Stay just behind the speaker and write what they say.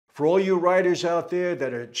For all you writers out there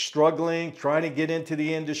that are struggling, trying to get into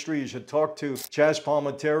the industry, you should talk to Chaz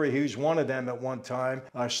Palminteri. He was one of them at one time.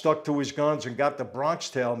 Stuck to his guns and got the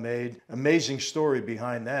Bronx Tale made. Amazing story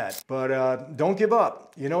behind that. But don't give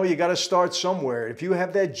up. You know, you got to start somewhere. If you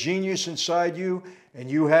have that genius inside you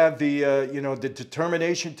and you have the, the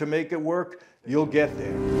determination to make it work, you'll get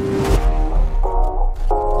there.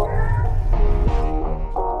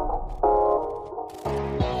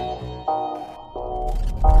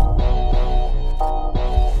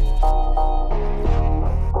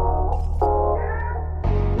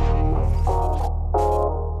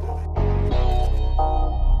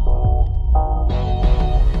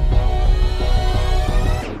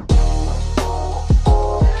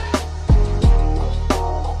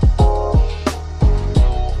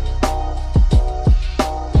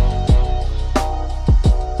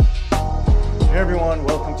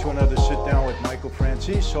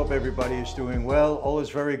 Franzese. Hope everybody is doing well. All is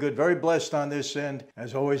very good, very blessed on this end.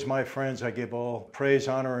 As always, my friends, I give all praise,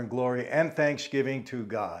 honor, and glory and thanksgiving to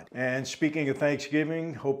God. And speaking of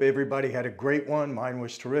Thanksgiving, hope everybody had a great one. Mine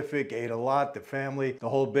was terrific, ate a lot, the family, the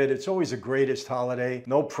whole bit. It's always the greatest holiday.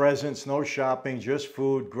 No presents, no shopping, just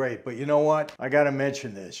food, great. But you know what? I gotta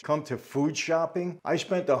mention this. Come to food shopping, I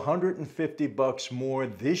spent $150 more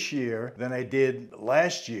this year than I did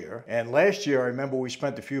last year. And last year, I remember we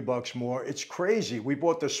spent a few bucks more. It's crazy. We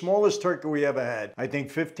bought the smallest turkey we ever had, I think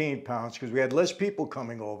 15 pounds, because we had less people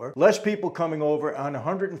coming over. Less people coming over on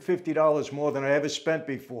 $150 more than I ever spent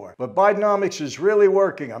before. But Bidenomics is really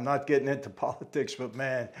working. I'm not getting into politics, but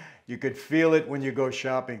man, you could feel it when you go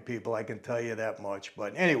shopping, people. I can tell you that much.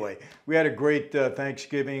 But anyway, we had a great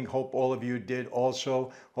Thanksgiving. Hope all of you did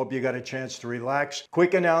also. Hope you got a chance to relax.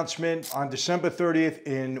 Quick announcement. On December 30th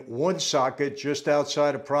in Woonsocket, just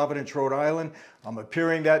outside of Providence, Rhode Island, I'm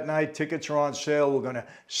appearing that night. Tickets are on sale. We're going to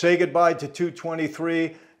say goodbye to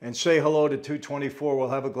 223 and say hello to 224. We'll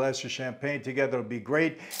have a glass of champagne together. It'll be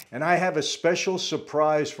great. And I have a special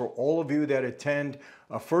surprise for all of you that attend.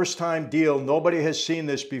 A first-time deal. Nobody has seen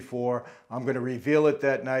this before. I'm going to reveal it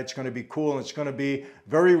that night. It's going to be cool, and it's going to be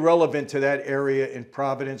very relevant to that area in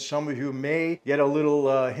Providence. Some of you may get a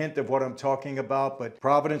little hint of what I'm talking about, but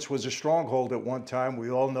Providence was a stronghold at one time.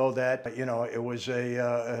 We all know that. You know, it was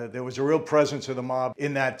there was a real presence of the mob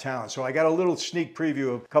in that town. So I got a little sneak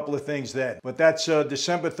preview of a couple of things then. But that's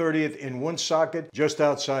December 30th in Woonsocket, just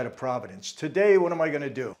outside of Providence. Today, what am I going to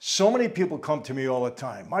do? So many people come to me all the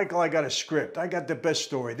time. Michael, I got a script. I got the best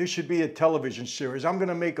story. This should be a television series. I'm going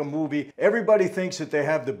to make a movie. Everybody thinks that they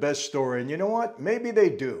have the best story. And you know what? Maybe they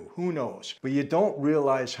do. Who knows? But you don't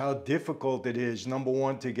realize how difficult it is, number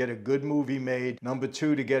one, to get a good movie made. Number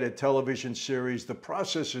two, to get a television series. The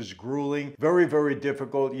process is grueling. Very, very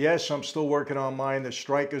difficult. Yes, I'm still working on mine. The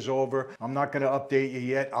strike is over. I'm not going to update you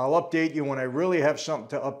yet. I'll update you when I really have something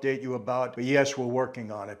to update you about. But yes, we're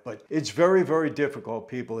working on it. But it's very, very difficult,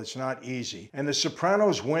 people. It's not easy. And The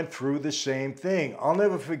Sopranos went through the same thing. I'll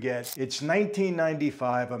never forget. It's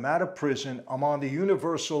 1995. I'm out of prison. I'm on the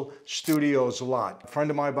Universal Studios lot. A friend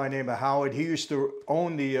of mine by the name of Howard, he used to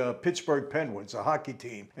own the Pittsburgh Penguins, a hockey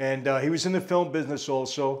team. And he was in the film business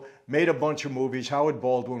also. Made a bunch of movies. Howard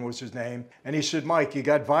Baldwin was his name. And he said, Mike, you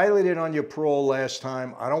got violated on your parole last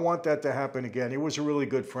time. I don't want that to happen again. He was a really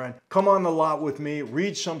good friend. Come on the lot with me.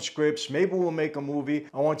 Read some scripts. Maybe we'll make a movie.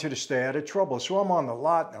 I want you to stay out of trouble. So I'm on the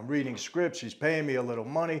lot. And I'm reading scripts. He's paying me a little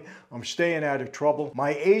money. I'm staying out of trouble.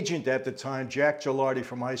 My agent at the time, Jack Gilardi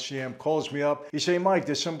from ICM, calls me up. He said, Mike,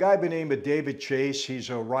 there's some guy by the name of David Chase. He's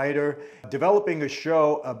a writer developing a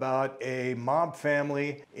show about a mob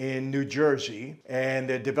family in New Jersey. And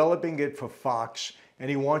they're developing it for Fox, and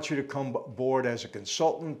he wants you to come aboard as a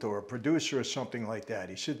consultant or a producer or something like that.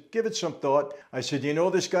 He said, give it some thought. I said, you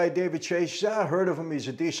know this guy, David Chase? He said, I heard of him. He's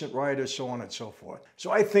a decent writer, so on and so forth.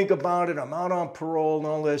 So I think about it. I'm out on parole and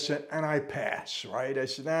all this, and I pass, right? I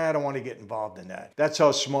said, I don't want to get involved in that. That's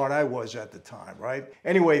how smart I was at the time, right?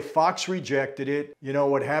 Anyway, Fox rejected it. You know,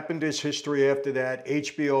 what happened is history after that.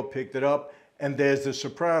 HBO picked it up. And there's The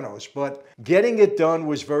Sopranos. But getting it done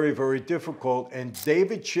was very, very difficult. And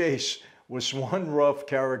David Chase was one rough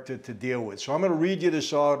character to deal with. So I'm going to read you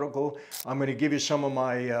this article. I'm going to give you some of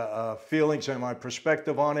my feelings and my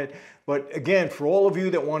perspective on it. But again, for all of you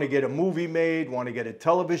that want to get a movie made, want to get a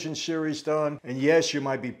television series done, and yes, you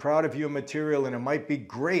might be proud of your material and it might be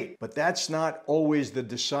great, but that's not always the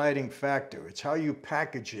deciding factor. It's how you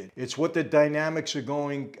package it. It's what the dynamics are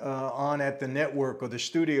going on at the network or the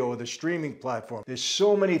studio or the streaming platform. There's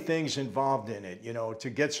so many things involved in it, you know, to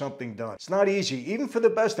get something done. It's not easy, even for the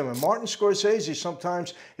best of them. Martin Scorsese,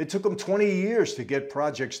 sometimes it took him 20 years to get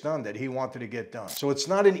projects done that he wanted to get done. So it's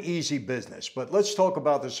not an easy business. But let's talk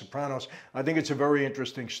about The Sopranos Sopranos. I think it's a very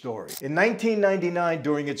interesting story. In 1999,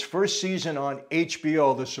 during its first season on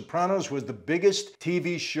HBO, The Sopranos was the biggest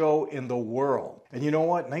TV show in the world. And you know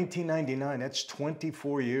what? 1999, that's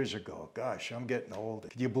 24 years ago. Gosh, I'm getting old.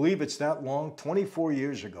 Can you believe it's that long? 24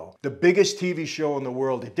 years ago. The biggest TV show in the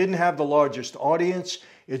world. It didn't have the largest audience.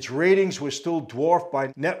 Its ratings were still dwarfed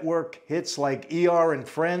by network hits like ER and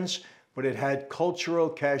Friends, but it had cultural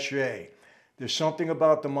cachet. There's something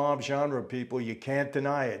about the mob genre, people, you can't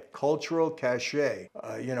deny it. Cultural cachet,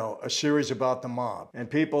 a series about the mob. And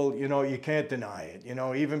people, you can't deny it.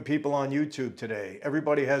 Even people on YouTube today,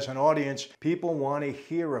 everybody has an audience. People want to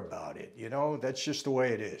hear about it. That's just the way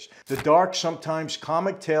it is. The dark, sometimes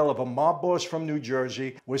comic tale of a mob boss from New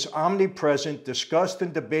Jersey was omnipresent, discussed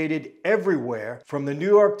and debated everywhere, from the New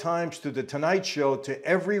York Times to the Tonight Show to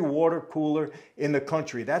every water cooler in the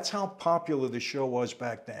country. That's how popular the show was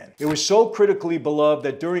back then. It was so critically beloved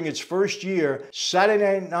that during its first year,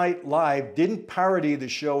 Saturday Night Live didn't parody the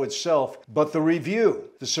show itself, but the review.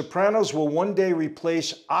 The Sopranos will one day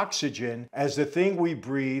replace oxygen as the thing we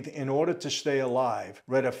breathe in order to stay alive,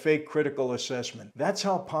 read a fake critical assessment. That's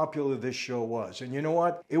how popular this show was. And you know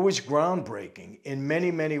what? It was groundbreaking in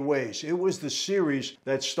many, many ways. It was the series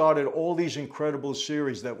that started all these incredible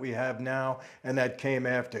series that we have now and that came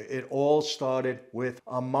after. It all started with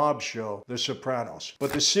a mob show, The Sopranos.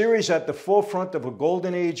 But the series at the forefront of a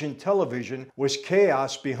golden age in television was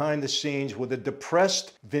chaos behind the scenes, with a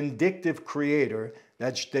depressed, vindictive creator,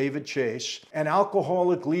 that's David Chase, an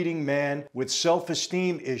alcoholic leading man with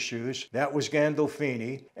self-esteem issues, that was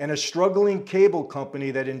Gandolfini, and a struggling cable company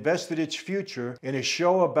that invested its future in a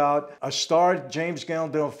show about a star. James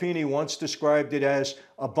Gandolfini once described it as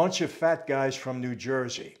a bunch of fat guys from New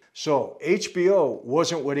Jersey. So HBO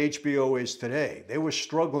wasn't what HBO is today. They were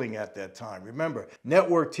struggling at that time. Remember,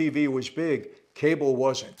 network TV was big, cable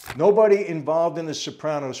wasn't. Nobody involved in The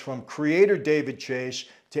Sopranos, from creator David Chase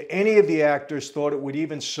to any of the actors, thought it would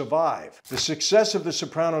even survive. The success of The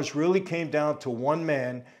Sopranos really came down to one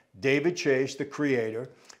man, David Chase, the creator,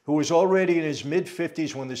 who was already in his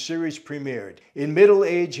mid-50s when the series premiered. In middle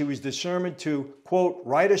age, he was determined to, quote,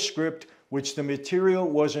 write a script which the material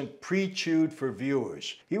wasn't pre-chewed for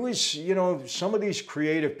viewers. He was, some of these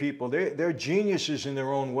creative people, they're geniuses in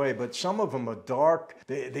their own way, but some of them are dark.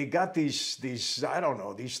 They got these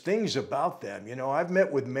things about them. I've met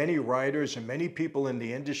with many writers and many people in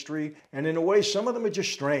the industry, and in a way, some of them are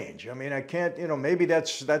just strange. I mean, I can't, maybe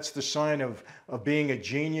that's the sign of being a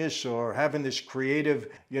genius or having this creative,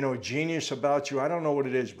 genius about you. I don't know what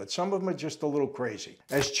it is, but some of them are just a little crazy.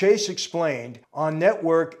 As Chase explained, on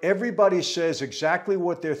network, everybody says exactly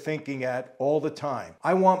what they're thinking at all the time.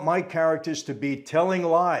 I want my characters to be telling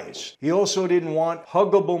lies. He also didn't want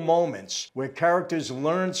huggable moments where characters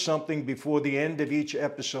learned something before the end of each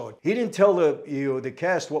episode. He didn't tell the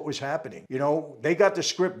cast what was happening. They got the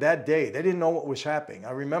script that day. They didn't know what was happening.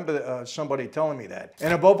 I remember somebody telling me that.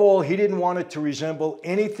 And above all, he didn't want it to resemble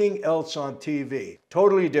anything else on TV.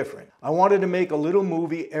 Totally different. I wanted to make a little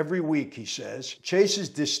movie every week, he says. Chase's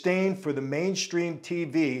disdain for the mainstream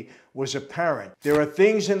TV was apparent. There are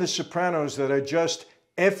things in The Sopranos that are just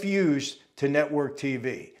FUs to network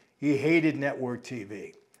TV. He hated network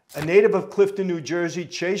TV. A native of Clifton, New Jersey,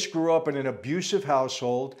 Chase grew up in an abusive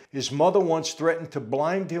household. His mother once threatened to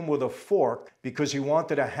blind him with a fork because he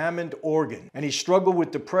wanted a Hammond organ, and he struggled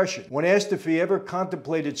with depression. When asked if he ever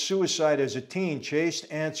contemplated suicide as a teen, Chase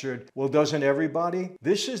answered, "Well, doesn't everybody?"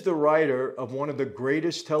 This is the writer of one of the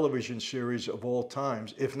greatest television series of all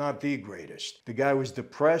times, if not the greatest. The guy was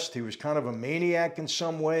depressed. He was kind of a maniac in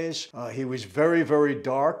some ways. He was very, very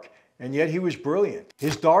dark. And yet he was brilliant.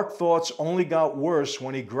 His dark thoughts only got worse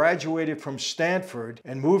when he graduated from Stanford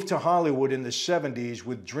and moved to Hollywood in the 70s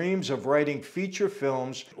with dreams of writing feature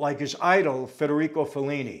films like his idol, Federico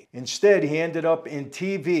Fellini. Instead, he ended up in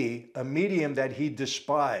TV, a medium that he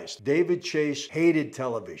despised. David Chase hated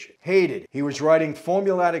television. Hated. He was writing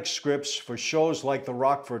formulaic scripts for shows like The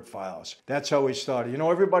Rockford Files. That's how he started.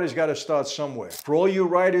 Everybody's got to start somewhere. For all you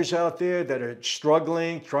writers out there that are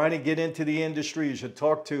struggling, trying to get into the industry, you should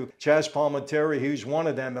talk to Chaz Palminteri. He was one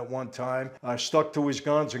of them at one time. Stuck to his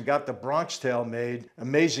guns and got The Bronx Tale made.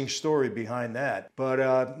 Amazing story behind that.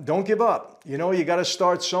 But don't give up. You got to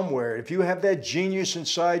start somewhere. If you have that genius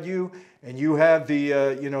inside you and you have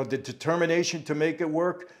the determination to make it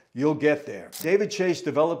work, you'll get there. David Chase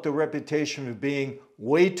developed a reputation of being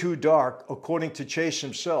way too dark, according to Chase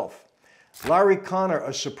himself. Larry Connor,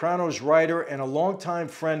 a Sopranos writer and a longtime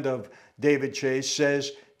friend of David Chase,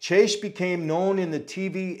 says, Chase became known in the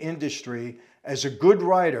TV industry as a good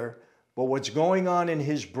writer, but what's going on in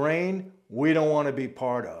his brain, we don't want to be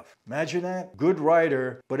part of. Imagine that. Good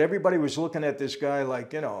writer, but everybody was looking at this guy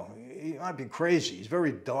like, he might be crazy. He's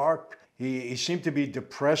very dark. He seemed to be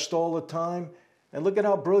depressed all the time. And look at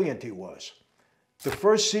how brilliant he was. The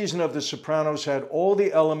first season of The Sopranos had all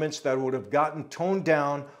the elements that would have gotten toned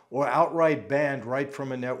down or outright banned right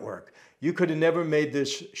from a network. You could have never made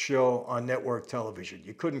this show on network television.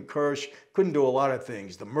 You couldn't curse, couldn't do a lot of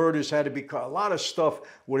things. The murders had to be caught. A lot of stuff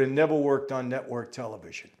would have never worked on network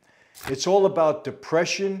television. It's all about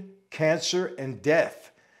depression, cancer, and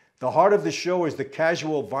death. The heart of the show is the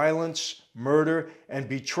casual violence, murder, and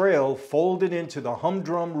betrayal folded into the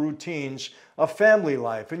humdrum routines of family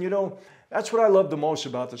life. And you know, that's what I love the most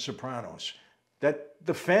about The Sopranos, that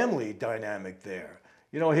the family dynamic there.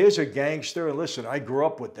 You know, here's a gangster, and listen, I grew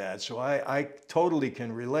up with that, so I totally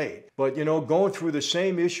can relate. But, you know, going through the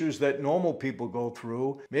same issues that normal people go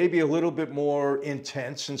through, maybe a little bit more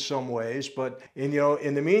intense in some ways, but, in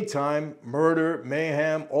the meantime, murder,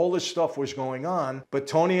 mayhem, all this stuff was going on. But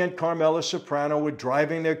Tony and Carmela Soprano were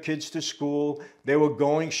driving their kids to school. They were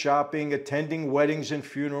going shopping, attending weddings and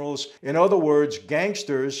funerals. In other words,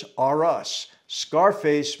 gangsters are us.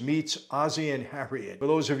 Scarface meets Ozzie and Harriet. For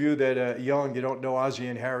those of you that are young, you don't know Ozzie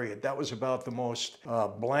and Harriet. That was about the most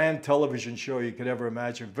bland television show you could ever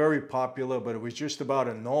imagine. Very popular, but it was just about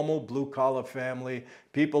a normal blue-collar family.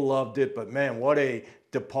 People loved it, but man, what a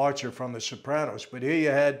departure from The Sopranos. But here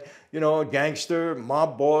you had, a gangster,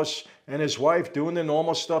 mob boss, and his wife doing the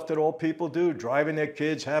normal stuff that all people do, driving their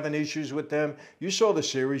kids, having issues with them. You saw the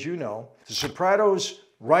series, you know. The Sopranos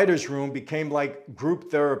writer's room became like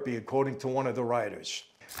group therapy, according to one of the writers.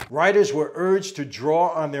 Writers were urged to draw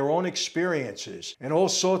on their own experiences, and all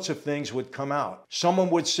sorts of things would come out.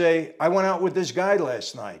 Someone would say, I went out with this guy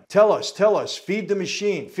last night. Tell us, feed the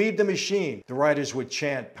machine, feed the machine. The writers would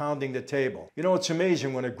chant, pounding the table. You know, it's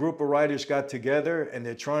amazing when a group of writers got together and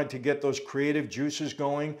they're trying to get those creative juices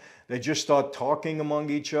going. They just start talking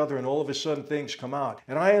among each other, and all of a sudden things come out.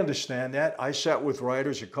 And I understand that. I sat with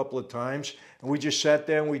writers a couple of times, and we just sat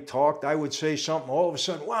there and we talked. I would say something, all of a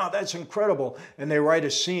sudden, wow, that's incredible. And they write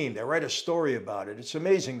a scene, they write a story about it. It's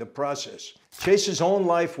amazing, the process. Chase's own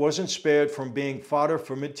life wasn't spared from being fodder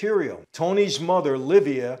for material. Tony's mother,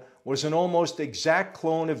 Livia, was an almost exact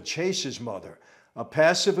clone of Chase's mother, a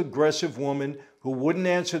passive-aggressive woman who wouldn't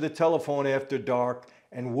answer the telephone after dark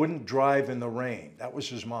and wouldn't drive in the rain. That was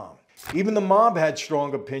his mom. Even the mob had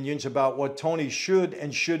strong opinions about what Tony should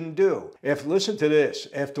and shouldn't do. Listen to this.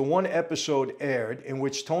 After one episode aired in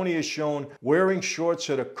which Tony is shown wearing shorts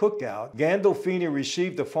at a cookout, Gandolfini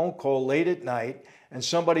received a phone call late at night, and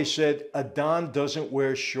somebody said, a Don doesn't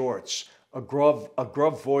wear shorts. A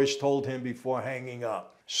gruff voice told him before hanging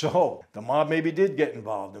up. So the mob maybe did get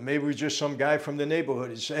involved, and maybe it was just some guy from the neighborhood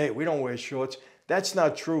who said, hey, we don't wear shorts. That's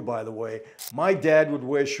not true, by the way. My dad would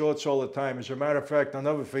wear shorts all the time. As a matter of fact, I'll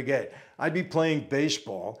never forget. I'd be playing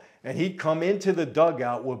baseball, and he'd come into the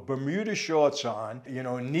dugout with Bermuda shorts on,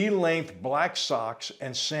 knee-length black socks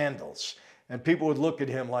and sandals. And people would look at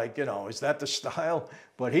him like, is that the style?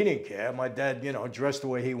 But he didn't care. My dad, dressed the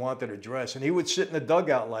way he wanted to dress. And he would sit in the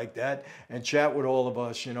dugout like that and chat with all of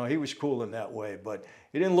us. He was cool in that way, but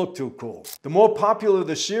he didn't look too cool. The more popular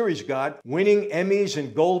the series got, winning Emmys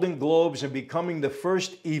and Golden Globes and becoming the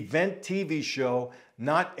first event TV show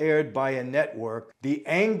not aired by a network, the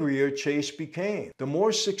angrier Chase became. The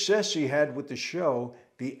more success he had with the show,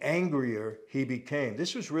 the angrier he became.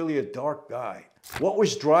 This was really a dark guy. What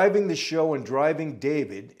was driving the show and driving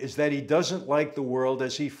David is that he doesn't like the world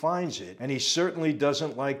as he finds it, and he certainly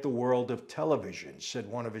doesn't like the world of television, said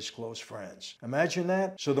one of his close friends. Imagine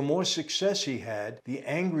that? So the more success he had, the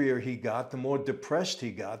angrier he got, the more depressed he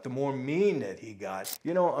got, the more mean that he got.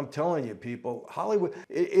 I'm telling you, people, Hollywood,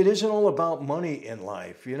 it isn't all about money in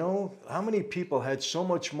life, How many people had so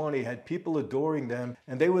much money, had people adoring them,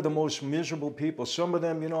 and they were the most miserable people. Some of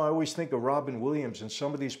them, I always think of Robin Williams and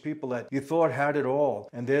some of these people that you thought had it all,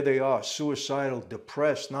 and there they are, suicidal,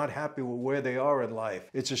 depressed, not happy with where they are in life.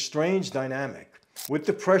 It's a strange dynamic. With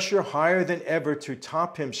the pressure higher than ever to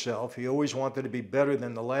top himself, he always wanted to be better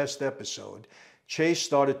than the last episode, Chase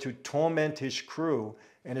started to torment his crew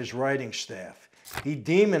and his writing staff. He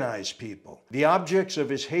demonized people. The objects of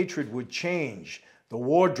his hatred would change. The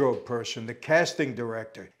wardrobe person, the casting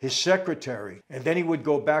director, his secretary, and then he would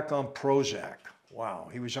go back on Prozac. Wow,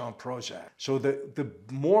 he was on Prozac. So the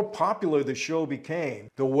more popular the show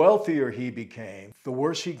became, the wealthier he became, the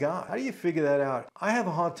worse he got. How do you figure that out? I have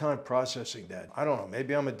a hard time processing that. I don't know.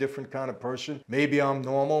 Maybe I'm a different kind of person. Maybe I'm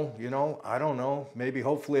normal, I don't know. Maybe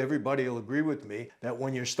hopefully everybody will agree with me that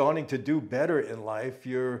when you're starting to do better in life,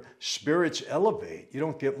 your spirits elevate. You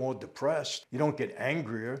don't get more depressed. You don't get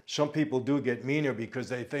angrier. Some people do get meaner because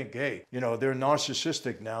they think, hey, they're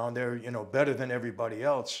narcissistic now and they're, better than everybody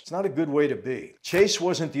else. It's not a good way to be. Chase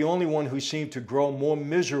wasn't the only one who seemed to grow more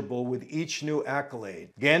miserable with each new accolade.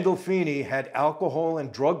 Gandolfini had alcohol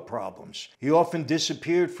and drug problems. He often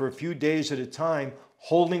disappeared for a few days at a time,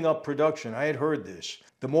 holding up production. I had heard this.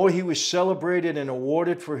 The more he was celebrated and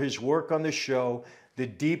awarded for his work on the show, the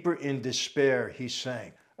deeper in despair he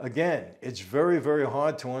sank. Again, it's very, very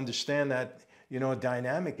hard to understand that,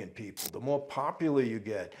 dynamic in people. The more popular you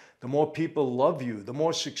get, the more people love you, the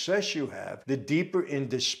more success you have, the deeper in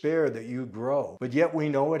despair that you grow. But yet we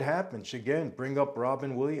know it happens. Again, bring up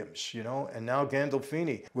Robin Williams, and now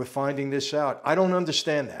Gandolfini. We're finding this out. I don't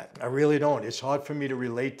understand that. I really don't. It's hard for me to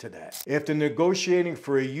relate to that. After negotiating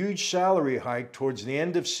for a huge salary hike towards the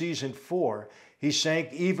end of season 4, he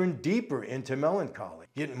sank even deeper into melancholy,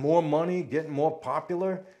 getting more money, getting more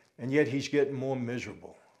popular, and yet he's getting more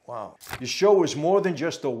miserable. Wow. The show was more than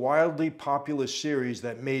just a wildly popular series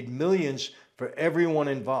that made millions for everyone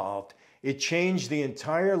involved. It changed the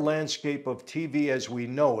entire landscape of TV as we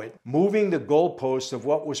know it, moving the goalposts of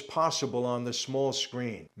what was possible on the small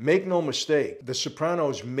screen. Make no mistake, The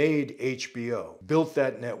Sopranos made HBO, built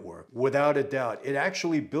that network, without a doubt. It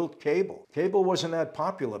actually built cable. Cable wasn't that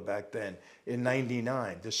popular back then in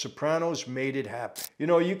 '99. The Sopranos made it happen.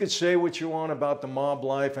 You could say what you want about the mob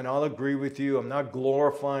life, and I'll agree with you. I'm not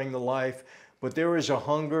glorifying the life. But there is a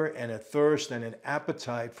hunger and a thirst and an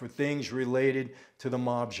appetite for things related to the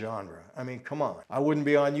mob genre. I mean, come on. I wouldn't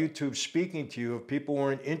be on YouTube speaking to you if people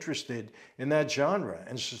weren't interested in that genre.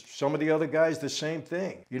 And some of the other guys, the same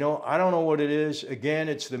thing. I don't know what it is. Again,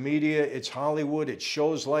 it's the media. It's Hollywood. It's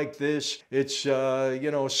shows like this. It's,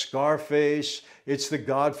 Scarface. It's The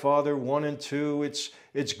Godfather 1 and 2. It's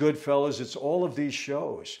Goodfellas. It's all of these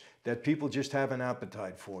shows that people just have an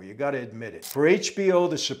appetite for. You got to admit it. For HBO,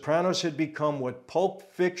 The Sopranos had become what Pulp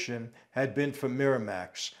Fiction had been for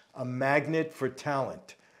Miramax, a magnet for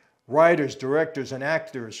talent. Writers, directors, and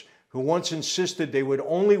actors who once insisted they would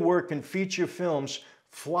only work in feature films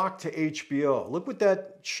flocked to HBO. Look what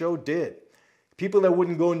that show did. People that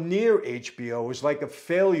wouldn't go near HBO. It was like a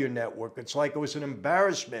failure network. It's like it was an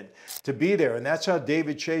embarrassment to be there. And that's how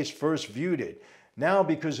David Chase first viewed it. Now,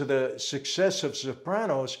 because of the success of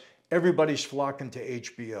Sopranos, everybody's flocking to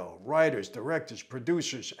HBO. Writers, directors,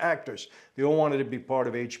 producers, actors, they all wanted to be part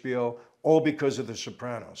of HBO, all because of The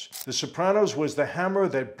Sopranos. The Sopranos was the hammer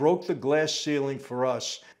that broke the glass ceiling for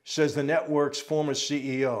us, says the network's former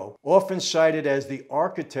CEO, often cited as the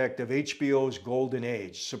architect of HBO's golden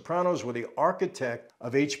age. Sopranos were the architect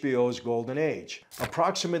of HBO's golden age.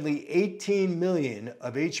 Approximately 18 million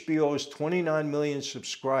of HBO's 29 million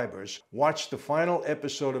subscribers watched the final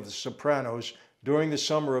episode of The Sopranos during the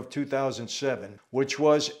summer of 2007, which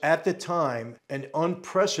was, at the time, an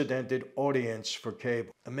unprecedented audience for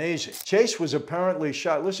cable. Amazing. Chase was apparently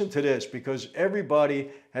shocked. Listen to this, because everybody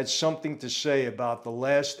had something to say about the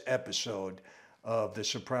last episode of The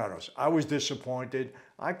Sopranos. I was disappointed.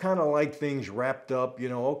 I kind of like things wrapped up,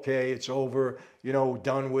 okay, it's over,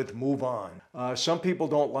 done with, move on. Some people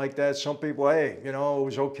don't like that. Some people, hey, it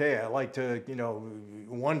was okay. I like to,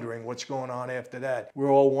 wondering what's going on after that.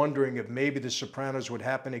 We're all wondering if maybe The Sopranos would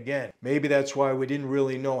happen again. Maybe that's why we didn't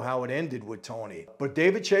really know how it ended with Tony. But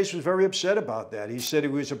David Chase was very upset about that. He said he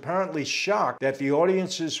was apparently shocked that the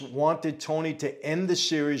audiences wanted Tony to end the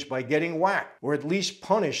series by getting whacked, or at least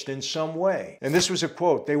punished in some way. And this was a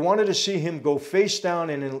quote. They wanted to see him go face down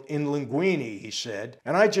in Linguini, he said.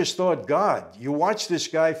 And I just thought, God, you watched this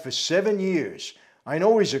guy for 7 years. I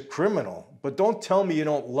know he's a criminal, but don't tell me you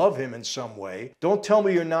don't love him in some way. Don't tell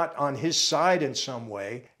me you're not on his side in some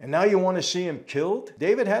way. And now you want to see him killed?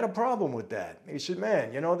 David had a problem with that. He said,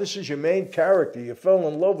 man, this is your main character. You fell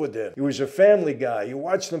in love with him. He was a family guy. You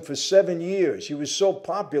watched him for 7 years. He was so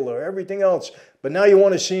popular, everything else. But now you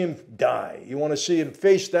want to see him die. You want to see him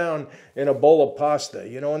face down in a bowl of pasta,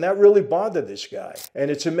 and that really bothered this guy.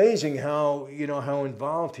 And it's amazing how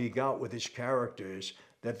involved he got with his characters,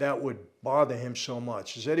 that would bother him so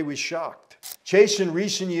much. He said he was shocked. Chase in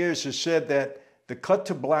recent years has said that the cut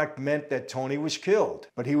to black meant that Tony was killed,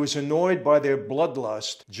 but he was annoyed by their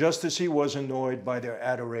bloodlust just as he was annoyed by their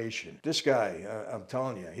adoration. This guy, I'm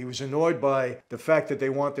telling you, he was annoyed by the fact that they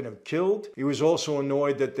wanted him killed. He was also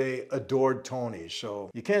annoyed that they adored Tony.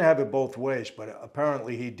 So you can't have it both ways, but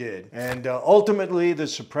apparently he did. And ultimately, The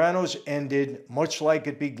Sopranos ended much like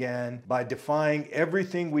it began, by defying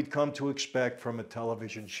everything we'd come to expect from a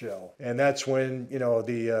television show. And that's when,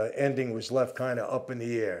 the ending was left kind of up in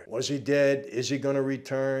the air. Was he dead? Is he going to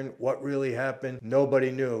return? What really happened?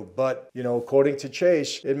 Nobody knew. But, according to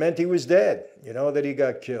Chase, it meant he was dead, that he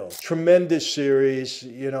got killed. Tremendous series.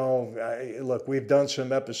 Look, we've done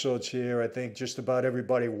some episodes here. I think just about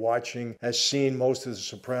everybody watching has seen most of The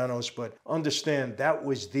Sopranos, but understand that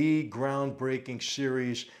was the groundbreaking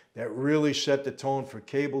series that really set the tone for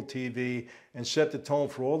cable TV and set the tone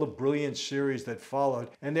for all the brilliant series that followed.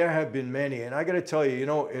 And there have been many. And I got to tell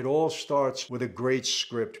you, it all starts with a great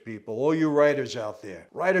script, people. All you writers out there,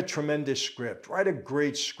 write a tremendous script, write a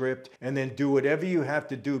great script, and then do whatever you have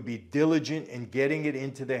to do. Be diligent in getting it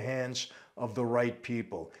into the hands of the right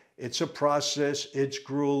people. It's a process. It's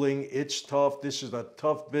grueling. It's tough. This is a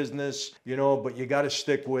tough business, but you got to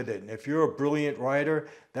stick with it. And if you're a brilliant writer,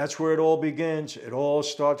 that's where it all begins. It all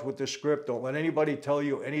starts with the script. Don't let anybody tell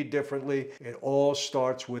you any differently. It all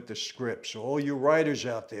starts with the script. So all you writers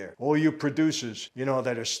out there, all you producers,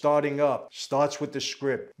 that are starting up, starts with the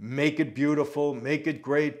script. Make it beautiful. Make it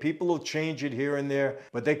great. People will change it here and there,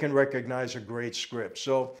 but they can recognize a great script.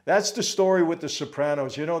 So that's the story with The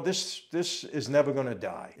Sopranos. This is never going to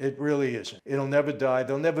die. It really isn't. It'll never die.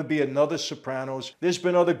 There'll never be another Sopranos. There's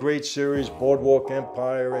been other great series, Boardwalk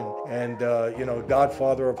Empire and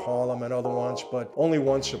Godfather of Harlem and other ones, but only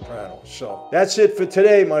one Sopranos. So that's it for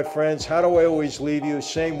today, my friends. How do I always leave you?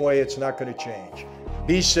 Same way, it's not going to change.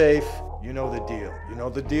 Be safe. You know the deal. You know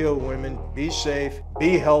the deal, women. Be safe.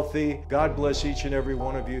 Be healthy. God bless each and every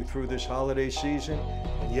one of you through this holiday season.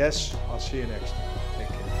 And yes, I'll see you next time.